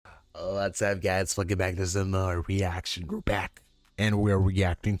What's up, guys? Welcome back to some reaction. We're back, and we're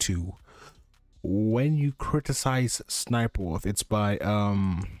reacting to When You Criticize Sniperwolf. It's by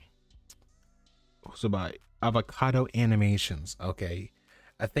who's it by? Avocado Animations. Okay,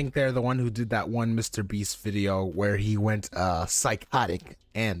 I think they're the one who did that one Mr. Beast video where he went psychotic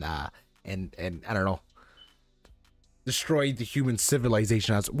and I don't know, destroyed the human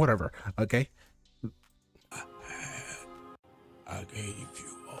civilization as whatever. Okay. I gave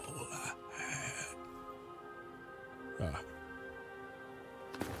you all I had.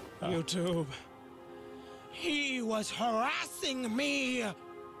 YouTube. He was harassing me.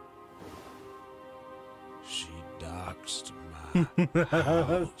 She doxed my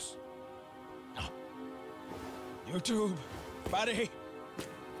house. YouTube, buddy,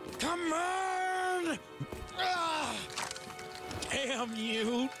 come on! Damn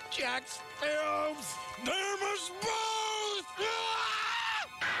you, Jack's films! Damn us both!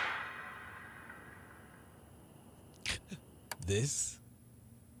 This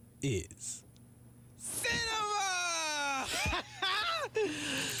is cinema!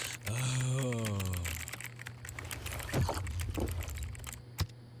 Oh.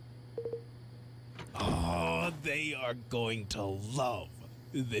 Oh, they are going to love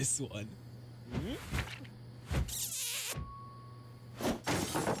this one.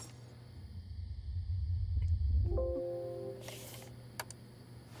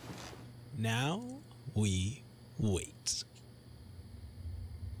 Now we wait.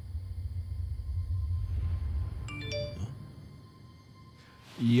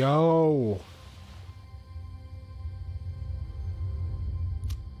 Yo.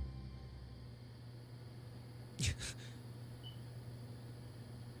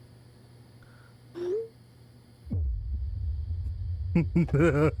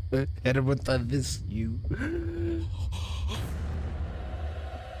 Everyone thought this you.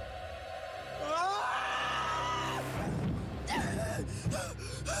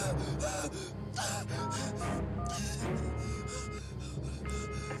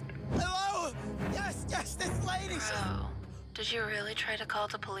 Hello? Yes, this lady. Bro, did you really try to call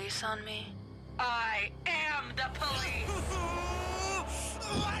the police on me? I am the police!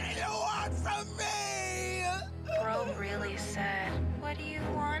 What do you want from me? Bro really said, what do you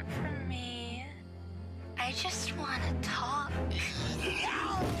want from me? I just want to talk.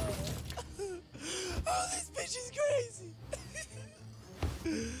 Oh, this bitch is crazy.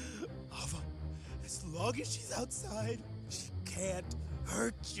 Ava, as long as she's outside, she can't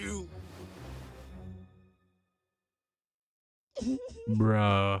hurt you.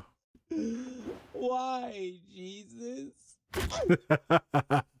 Bruh. Why, Jesus?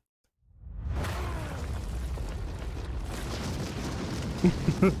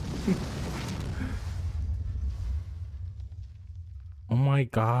 Oh my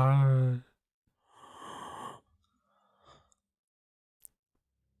god.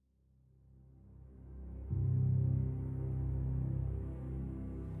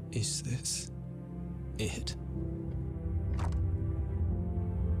 Is this it?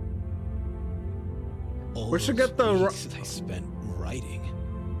 All We should those get the weeks I spent writing,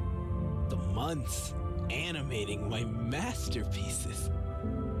 the months animating my masterpieces,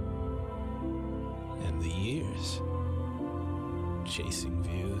 and the years chasing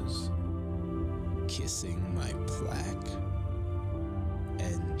views, kissing my plaque,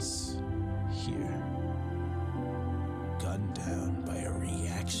 ends here. Gunned down by a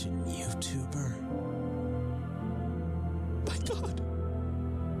reaction YouTuber. My God.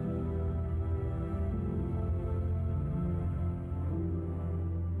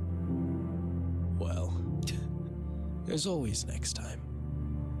 Well, there's always next time,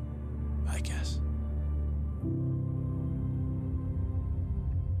 I guess.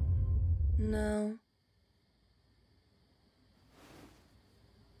 No.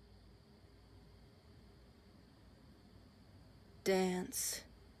 Dance.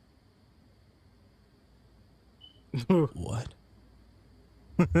 What?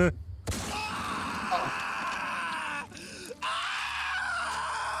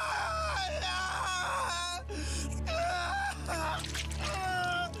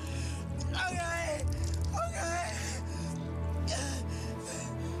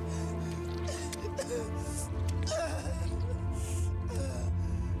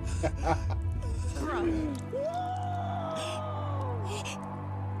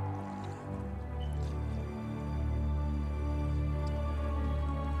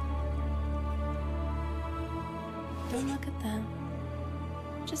 Don't look at them.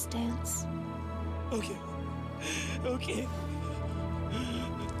 Just dance. Okay. Okay.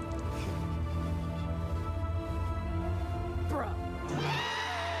 Bro.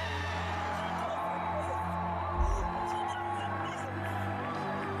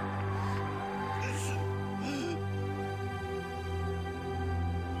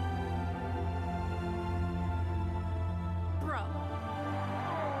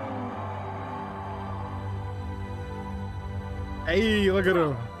 Hey, look at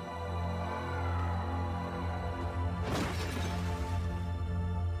him.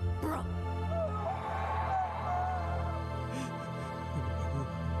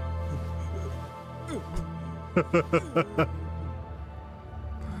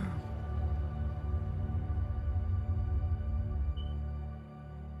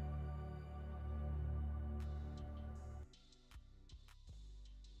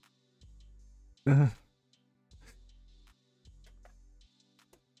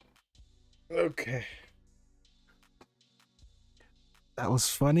 Okay. That was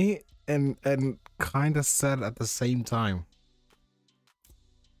funny and kind of sad at the same time.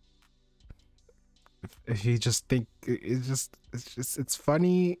 If you just think it's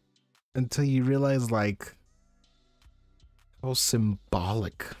funny until you realize like how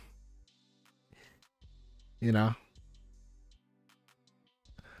symbolic, you know.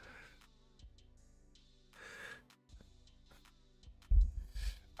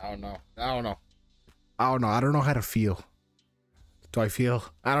 I don't know. I don't know how to feel. Do I feel?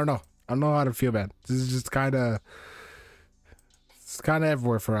 I don't know. I don't know how to feel, man. This is just kind of. It's kind of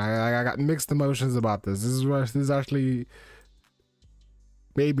everywhere for me. I got mixed emotions about this. This actually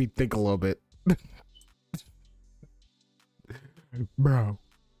made me think a little bit. Bro.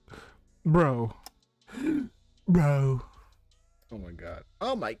 Oh my god.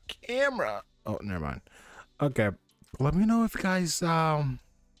 Oh, my camera. Oh, never mind. Okay. Let me know if you guys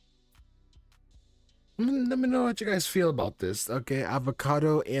let me know what you guys feel about this. Okay,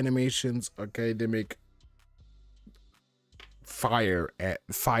 Avocado Animations. Okay, they make fire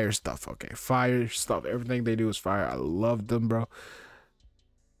stuff. Okay, fire stuff. Everything they do is fire. I love them, bro.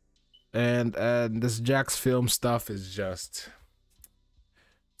 And this Jack's Film stuff is just,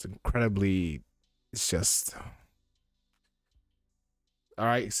 it's incredibly, it's just. All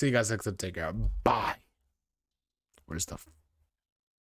right, see you guys next time. Take care. Bye. Where's the